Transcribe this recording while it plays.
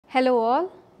Hello all,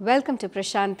 welcome to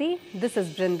Prashanti. This is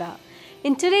Brinda.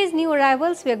 In today's new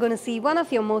arrivals, we are going to see one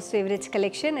of your most favorite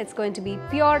collection. It's going to be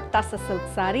pure Tussah silk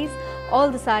sarees. All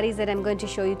the sarees that I'm going to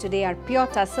show you today are pure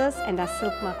Tussahs and are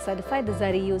silk mark certified. The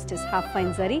zari used is half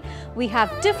fine zari. We have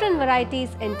different varieties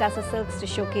in Tussah silks to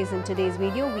showcase in today's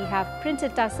video. We have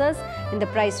printed Tussahs in the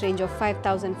price range of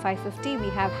 5,550. We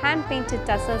have hand painted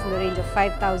Tussahs in the range of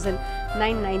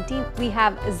 5,990. We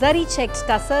have zari checked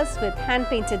Tussahs with hand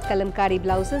painted kalamkari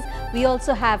blouses. We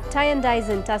also have tie and dyes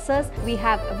in Tussahs. We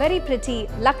have a very pretty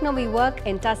Lucknowi work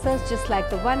in Tussahs just like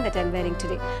the one that I'm wearing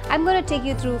today. I'm going to take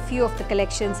you through a few of the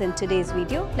collections in today's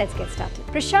video. Let's get started.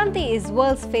 Prashanti is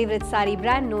world's favorite sari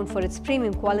brand known for its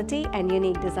premium quality and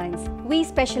unique designs. We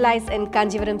specialize in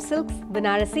Kanjivaram silks,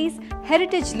 Banarasis,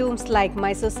 heritage looms like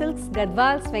Mysore silks,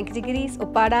 Gadwals, Venkatagiris,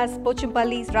 Uppadas,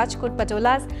 Pochumpallis, Rajkot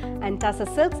Patolas and Tussah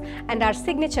silks, and our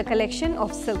signature collection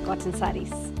of silk cotton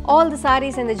saris. All the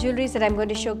saris and the jewelries that I'm going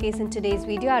to showcase in today's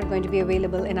video are going to be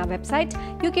available in our website.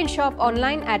 You can shop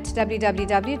online at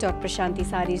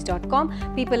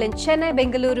www.prashantisarees.com. People in Chennai,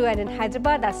 Bengaluru and in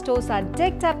Hyderabad, our stores are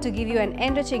decked up to give you an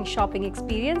enriching shopping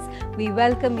experience. We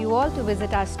welcome you all to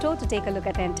visit our store to take a look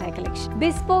at the entire collection.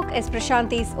 Bespoke is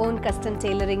Prashanti's own custom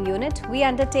tailoring unit. We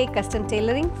undertake custom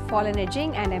tailoring, fall and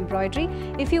edging and embroidery.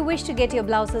 If you wish to get your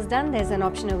blouses done, there's an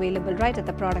option available right at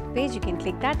the product page. You can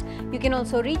click that. You can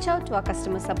also reach out to our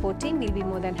customer support team. We'll be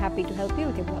more than happy to help you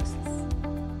with your blouses.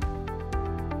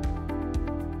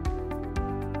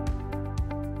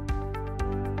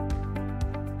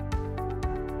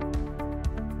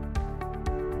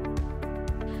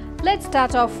 Let's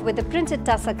start off with the printed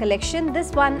Tussah collection.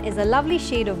 This one is a lovely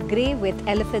shade of grey with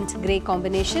elephant grey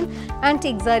combination,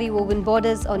 antique zari woven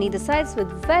borders on either sides with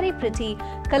very pretty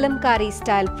kalamkari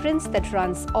style prints that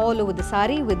runs all over the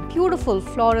sari with beautiful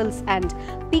florals and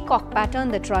peacock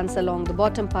pattern that runs along the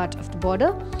bottom part of the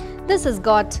border. This has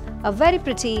got a very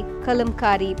pretty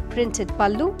kalamkari printed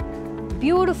pallu,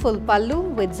 beautiful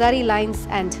pallu with zari lines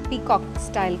and peacock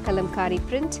style kalamkari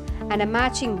print, and a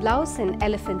matching blouse in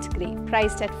elephant grey,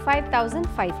 priced at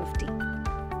 5,550.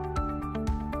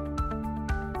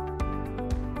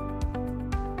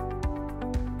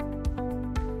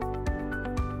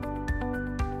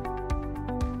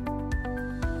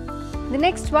 The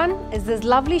next one is this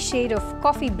lovely shade of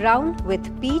coffee brown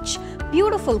with peach,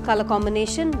 beautiful color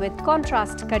combination with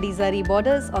contrast kadi zari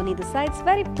borders on either sides,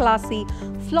 very classy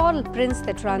floral prints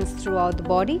that runs throughout the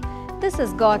body. This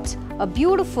has got a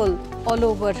beautiful all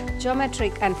over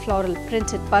geometric and floral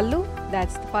printed pallu,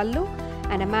 that's the pallu,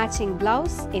 and a matching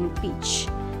blouse in peach.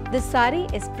 This sari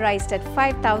is priced at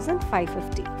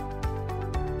 5,550.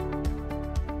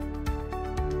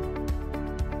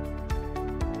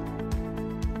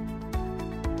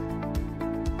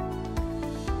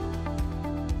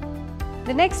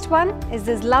 The next one is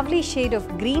this lovely shade of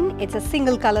green. It's a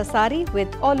single color sari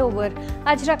with all over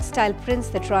ajrak style prints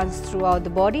that runs throughout the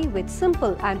body with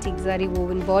simple antique zari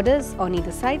woven borders on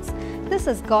either sides. This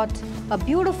has got a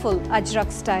beautiful ajrak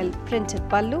style printed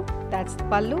pallu, that's the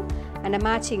pallu, and a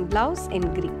matching blouse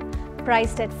in green,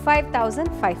 priced at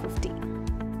 5,550.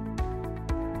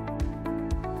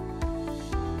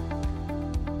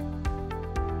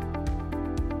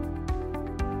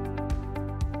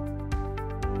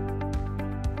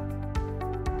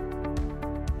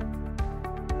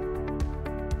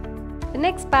 The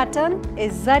next pattern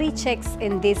is zari checks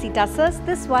in desi Tussahs.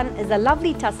 This one is a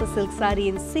lovely Tussah silk sari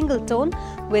in single tone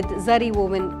with zari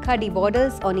woven khadi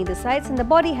borders on either sides, and the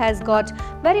body has got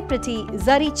very pretty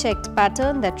zari checked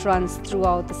pattern that runs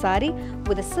throughout the sari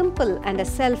with a simple and a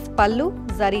self pallu,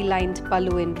 zari lined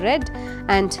pallu in red,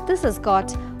 and this has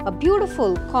got a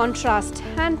beautiful contrast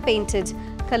hand painted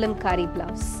kalamkari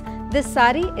blouse. This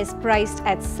sari is priced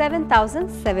at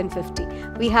 7,750.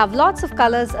 We have lots of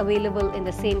colors available in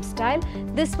the same style.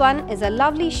 This one is a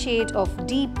lovely shade of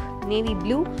deep navy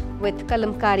blue with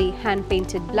kalamkari hand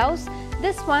painted blouse.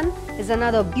 This one is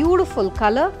another beautiful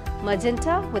color,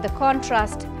 magenta, with a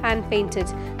contrast hand painted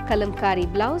kalamkari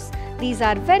blouse. These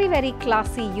are very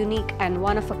classy, unique and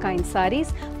one of a kind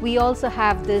saris. We also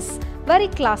have this very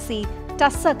classy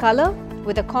Tussah color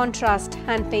with a contrast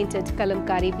hand painted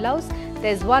kalamkari blouse.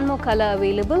 There's one more color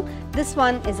available. This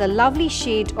one is a lovely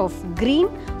shade of green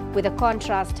with a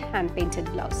contrast hand painted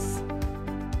blouse.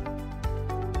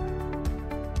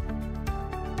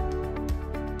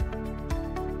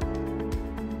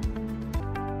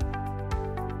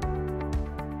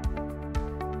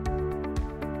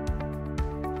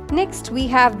 Next we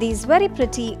have these very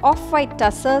pretty off-white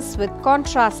Tussahs with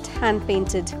contrast hand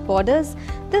painted borders.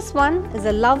 This one is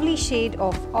a lovely shade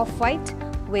of off-white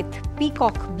with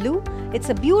peacock blue. It's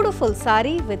a beautiful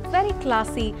sari with very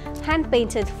classy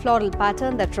hand-painted floral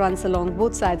pattern that runs along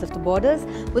both sides of the borders,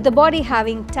 with the body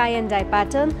having tie and dye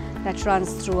pattern that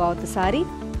runs throughout the sari.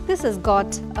 This has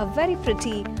got a very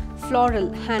pretty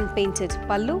floral hand-painted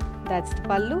pallu, that's the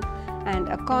pallu, and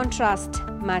a contrast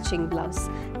matching blouse.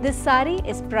 This sari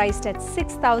is priced at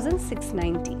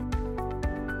 6,690.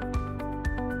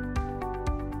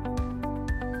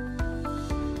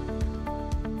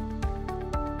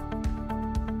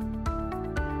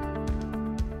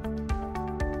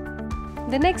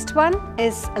 The next one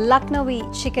is Lucknowi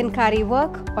chikankari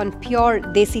work on pure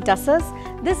desi tussars.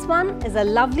 This one is a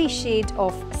lovely shade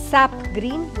of sap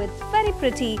green with very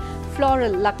pretty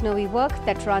floral Lucknowi work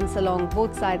that runs along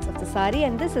both sides of the sari,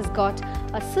 and this has got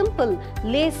a simple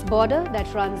lace border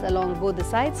that runs along both the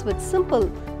sides with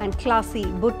simple and classy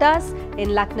buttas in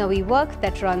Lucknowi work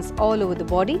that runs all over the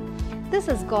body. This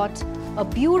has got a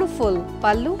beautiful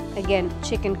pallu, again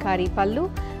chikankari pallu,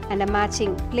 and a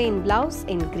matching plain blouse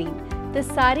in green. This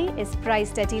sari is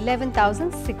priced at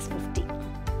 11,650.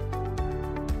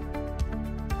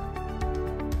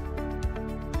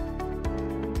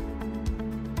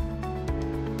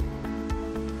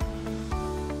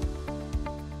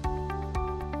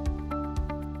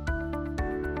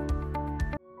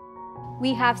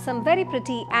 We have some very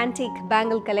pretty antique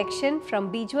bangle collection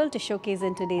from Bijwal to showcase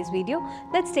in today's video.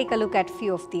 Let's take a look at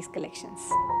few of these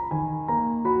collections.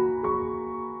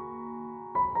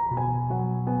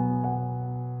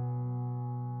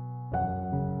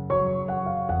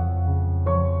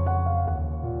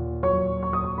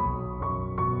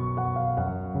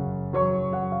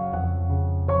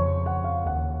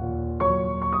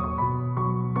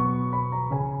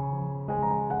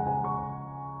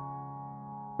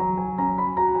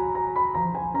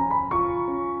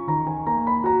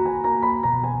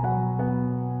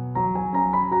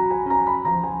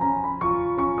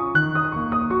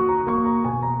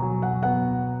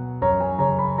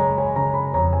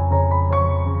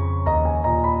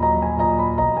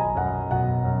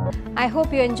 I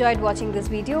hope you enjoyed watching this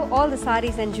video. All the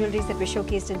saris and jewelries that were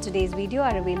showcased in today's video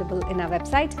are available in our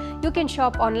website. You can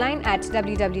shop online at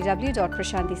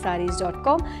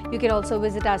www.prashantisarees.com. You can also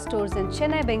visit our stores in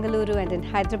Chennai, Bengaluru and in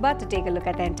Hyderabad to take a look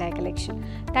at the entire collection.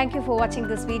 Thank you for watching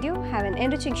this video. Have an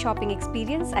enriching shopping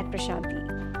experience at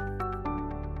Prashanti.